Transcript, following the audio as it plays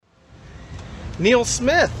Neil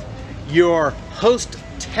Smith, your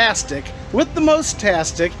host-tastic with the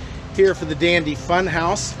most-tastic here for the Dandy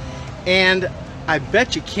Funhouse. And I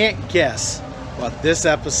bet you can't guess what this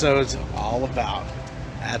episode's all about.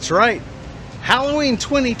 That's right, Halloween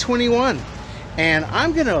 2021. And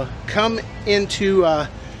I'm gonna come into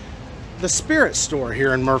the Spirit Store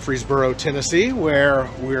here in Murfreesboro, Tennessee, where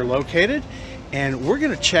we're located, and we're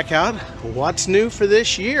gonna check out what's new for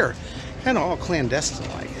this year. Kind of all clandestine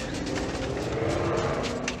like.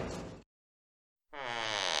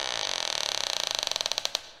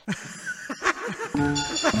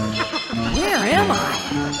 Where am I?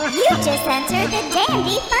 You just entered the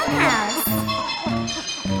Dandy Funhouse.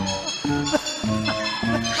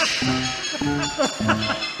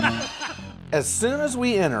 As soon as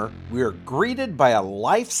we enter, we are greeted by a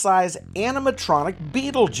life-size animatronic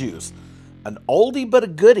Beetlejuice, an oldie but a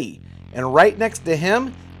goodie, and right next to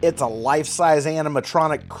him, it's a life-size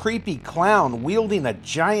animatronic creepy clown wielding a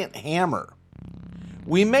giant hammer.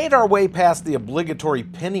 We made our way past the obligatory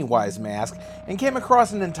Pennywise mask and came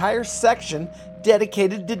across an entire section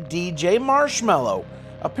dedicated to DJ Marshmallow,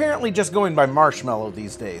 apparently just going by Marshmallow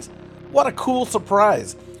these days. What a cool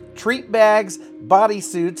surprise! Treat bags,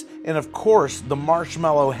 bodysuits, and of course the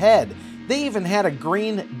Marshmallow head. They even had a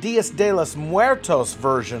green Dias de los Muertos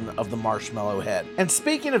version of the Marshmallow head. And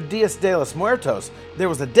speaking of Dias de los Muertos, there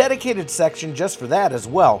was a dedicated section just for that as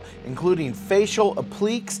well, including facial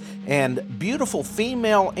appliques and beautiful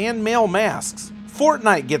female and male masks.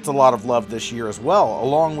 Fortnite gets a lot of love this year as well,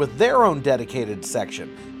 along with their own dedicated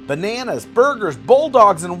section. Bananas, burgers,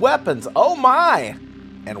 bulldogs, and weapons. Oh my!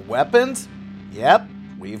 And weapons? Yep,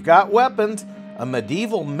 we've got weapons. A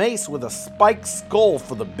medieval mace with a spiked skull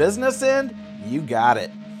for the business end? You got it.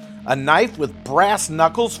 A knife with brass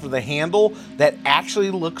knuckles for the handle that actually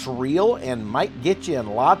looks real and might get you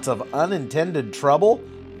in lots of unintended trouble?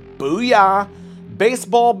 Booyah!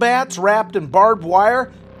 Baseball bats wrapped in barbed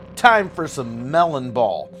wire? Time for some melon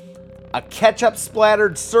ball. A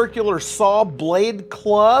ketchup-splattered circular saw blade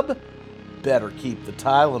club? Better keep the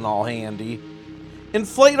Tylenol handy.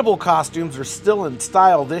 Inflatable costumes are still in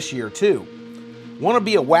style this year too. Want to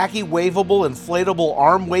be a wacky, waveable, inflatable,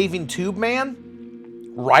 arm-waving tube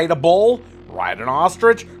man? Ride a bull? Ride an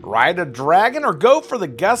ostrich? Ride a dragon? Or go for the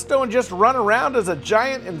gusto and just run around as a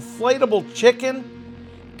giant inflatable chicken?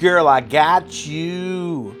 Girl, I got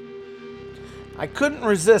you. I couldn't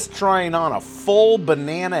resist trying on a full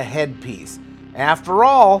banana headpiece. After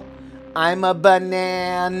all, I'm a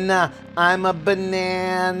banana, I'm a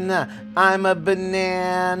banana, I'm a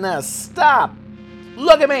banana. Stop!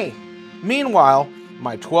 Look at me! Meanwhile,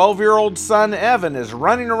 my 12-year-old son Evan is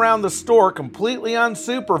running around the store completely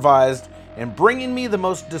unsupervised and bringing me the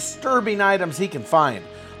most disturbing items he can find,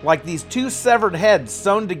 like these two severed heads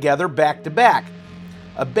sewn together back to back,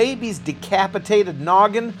 a baby's decapitated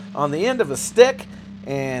noggin on the end of a stick,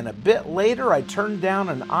 and a bit later I turned down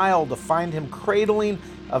an aisle to find him cradling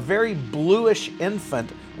a very bluish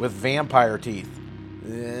infant with vampire teeth.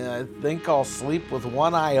 I think I'll sleep with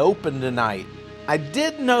one eye open tonight. I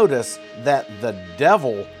did notice that the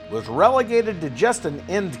devil was relegated to just an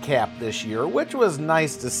end cap this year, which was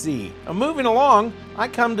nice to see. Moving along, I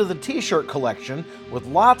come to the t-shirt collection with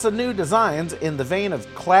lots of new designs in the vein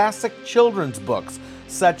of classic children's books,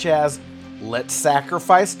 such as Let's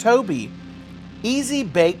Sacrifice Toby, Easy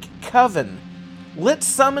Bake Coven, Let's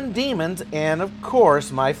Summon Demons, and of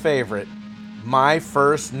course my favorite, My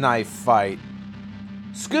First Knife Fight.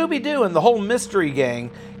 Scooby-Doo and the whole Mystery Gang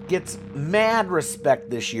gets mad respect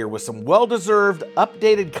this year with some well-deserved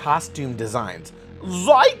updated costume designs.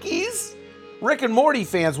 Zikes! Rick and Morty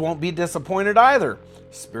fans won't be disappointed either.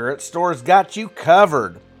 Spirit Store's got you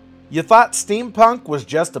covered. You thought steampunk was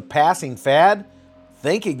just a passing fad?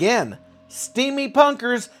 Think again. Steamy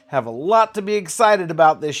punkers have a lot to be excited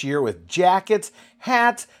about this year with jackets,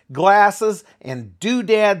 hats, glasses, and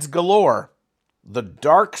doodads galore. The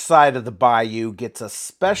dark side of the bayou gets a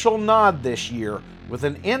special nod this year with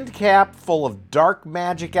an end cap full of dark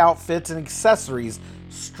magic outfits and accessories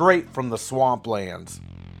straight from the swamplands.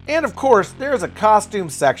 And of course, there's a costume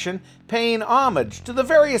section paying homage to the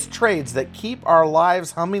various trades that keep our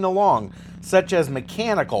lives humming along, such as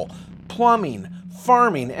mechanical, plumbing,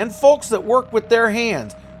 farming, and folks that work with their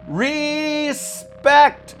hands.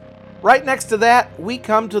 Respect! Right next to that, we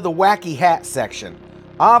come to the wacky hat section.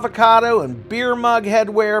 Avocado and beer mug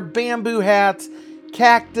headwear, bamboo hats,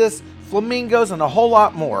 cactus, flamingos, and a whole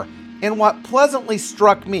lot more. And what pleasantly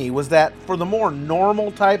struck me was that for the more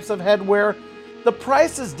normal types of headwear, the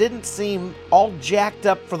prices didn't seem all jacked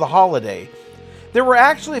up for the holiday. There were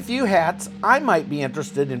actually a few hats I might be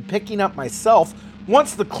interested in picking up myself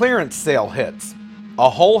once the clearance sale hits. a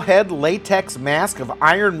whole head latex mask of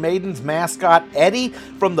Iron Maiden's mascot Eddie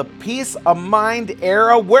from the Peace of Mind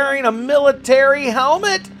era wearing a military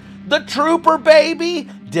helmet? The Trooper, baby!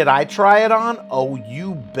 Did I try it on? Oh,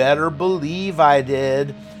 you better believe I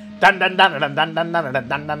did. Dun dun dun dun dun dun dun dun dun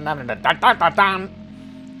dun dun dun dun dun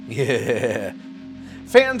dun. Yeah.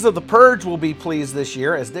 Fans of The Purge will be pleased this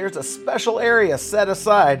year as there's a special area set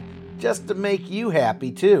aside just to make you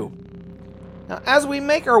happy too. Now, as we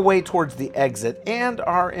make our way towards the exit and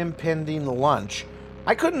our impending lunch,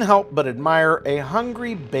 I couldn't help but admire a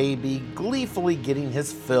hungry baby gleefully getting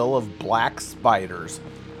his fill of black spiders.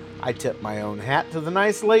 I tipped my own hat to the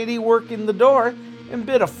nice lady working the door and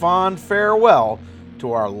bid a fond farewell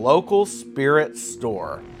to our local spirit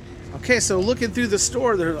store. Okay, so looking through the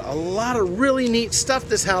store, there's a lot of really neat stuff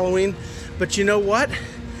this Halloween, but you know what?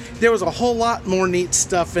 There was a whole lot more neat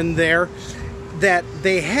stuff in there that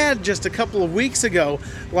they had just a couple of weeks ago.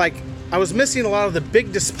 Like, I was missing a lot of the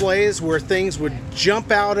big displays where things would jump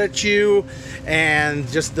out at you and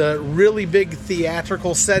just the really big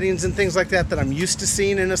theatrical settings and things like that that I'm used to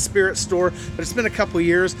seeing in a spirit store, but it's been a couple of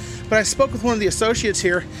years. But I spoke with one of the associates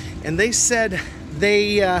here and they said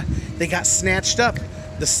they got snatched up.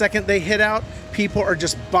 The second they hit out, people are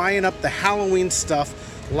just buying up the Halloween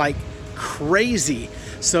stuff like crazy.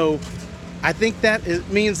 So I think that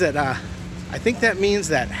means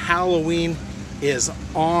that Halloween is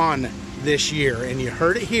on this year, and you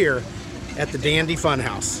heard it here at the Dandy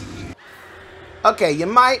Funhouse. Okay, you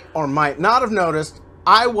might or might not have noticed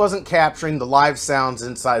I wasn't capturing the live sounds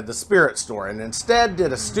inside the spirit store and instead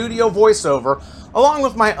did a studio voiceover along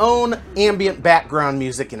with my own ambient background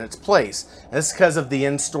music in its place. And this is because of the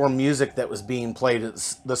in-store music that was being played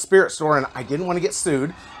at the spirit store, and I didn't want to get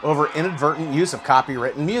sued over inadvertent use of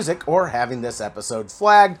copywritten music or having this episode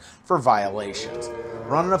flagged for violations.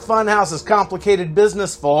 Running a funhouse is complicated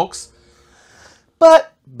business, folks.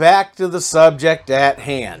 But back to the subject at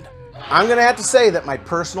hand. I'm going to have to say that my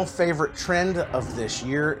personal favorite trend of this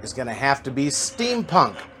year is going to have to be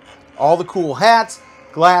steampunk. All the cool hats,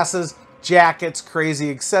 glasses, jackets,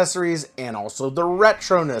 crazy accessories, and also the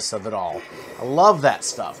retroness of it all. I love that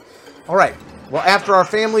stuff. All right, well, after our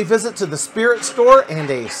family visit to the spirit store and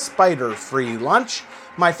a spider-free lunch,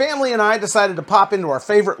 my family and I decided to pop into our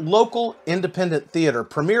favorite local independent theater,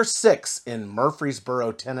 Premiere 6 in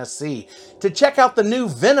Murfreesboro, Tennessee, to check out the new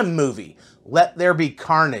Venom movie, Let There Be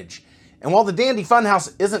Carnage. And while the Dandy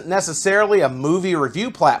Funhouse isn't necessarily a movie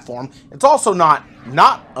review platform, it's also not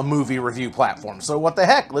a movie review platform. So what the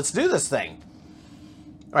heck? Let's do this thing.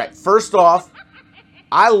 All right, first off,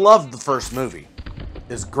 I loved the first movie.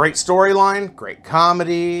 It's a great storyline, great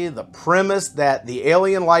comedy, the premise that the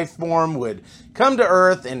alien life form would come to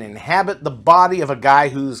Earth and inhabit the body of a guy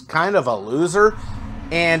who's kind of a loser.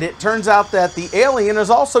 And it turns out that the alien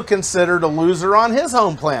is also considered a loser on his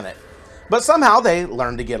home planet. But somehow they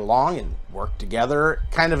learn to get along and work together,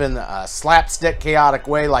 kind of in a slapstick, chaotic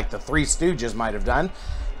way like the Three Stooges might have done.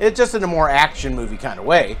 It's just in a more action movie kind of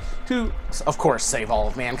way to, of course, save all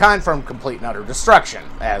of mankind from complete and utter destruction,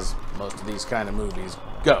 as most of these kind of movies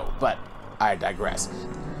go. But I digress.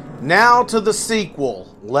 Now to the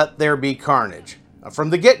sequel, Let There Be Carnage. From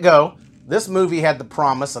the get-go, this movie had the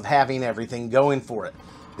promise of having everything going for it.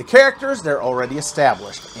 The characters, they're already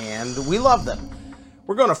established, and we love them.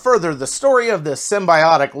 We're going to further the story of this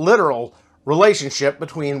symbiotic, literal relationship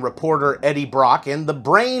between reporter Eddie Brock and the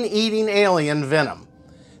brain-eating alien Venom.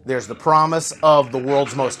 There's the promise of the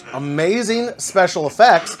world's most amazing special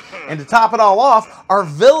effects, and to top it all off, our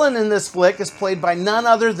villain in this flick is played by none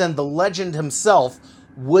other than the legend himself,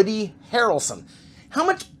 Woody Harrelson. How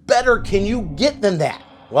much better can you get than that?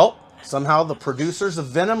 Well, somehow the producers of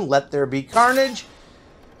Venom, Let There Be Carnage,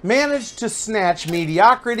 managed to snatch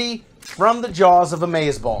mediocrity from the jaws of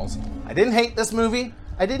amazeballs. I didn't hate this movie.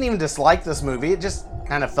 I didn't even dislike this movie. It just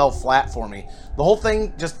kind of fell flat for me. The whole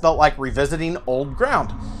thing just felt like revisiting old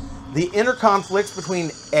ground. The inner conflicts between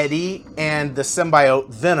Eddie and the symbiote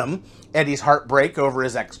Venom, Eddie's heartbreak over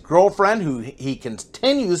his ex-girlfriend, who he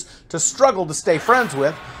continues to struggle to stay friends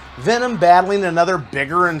with, Venom battling another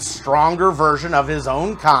bigger and stronger version of his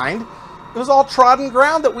own kind. It was all trodden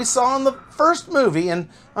ground that we saw in the first movie, and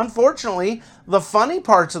unfortunately, the funny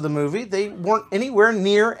parts of the movie, they weren't anywhere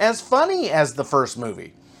near as funny as the first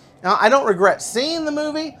movie. Now, I don't regret seeing the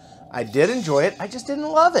movie. I did enjoy it. I just didn't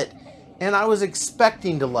love it. And I was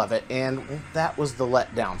expecting to love it, and that was the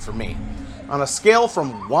letdown for me. On a scale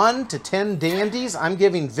from 1 to 10 dandies, I'm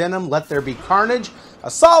giving Venom Let There Be Carnage a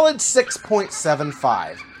solid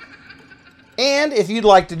 6.75. And if you'd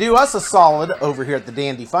like to do us a solid over here at the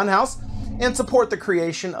Dandy Funhouse and support the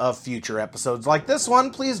creation of future episodes like this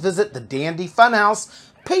one, please visit the Dandy Funhouse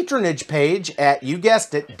patronage page at, you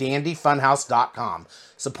guessed it, dandyfunhouse.com.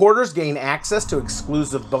 Supporters gain access to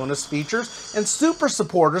exclusive bonus features, and super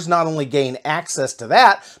supporters not only gain access to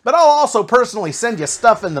that, but I'll also personally send you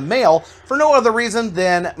stuff in the mail for no other reason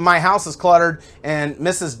than my house is cluttered and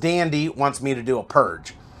Mrs. Dandy wants me to do a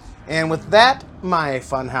purge. And with that, my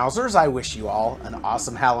funhousers, I wish you all an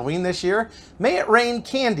awesome Halloween this year. May it rain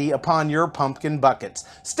candy upon your pumpkin buckets.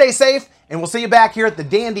 Stay safe, and we'll see you back here at the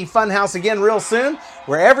Dandy Funhouse again real soon,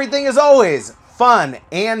 where everything is always fun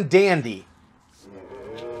and dandy.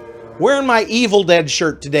 Wearing my Evil Dead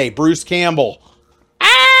shirt today, Bruce Campbell.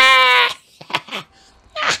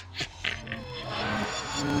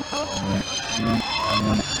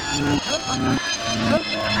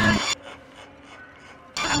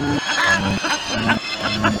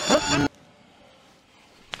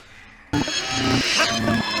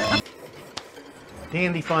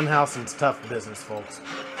 Dandy Funhouse is tough business, folks.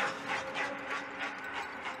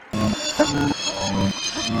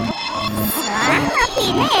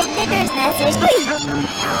 Sloppy, there's the nursery.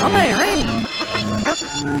 Come here,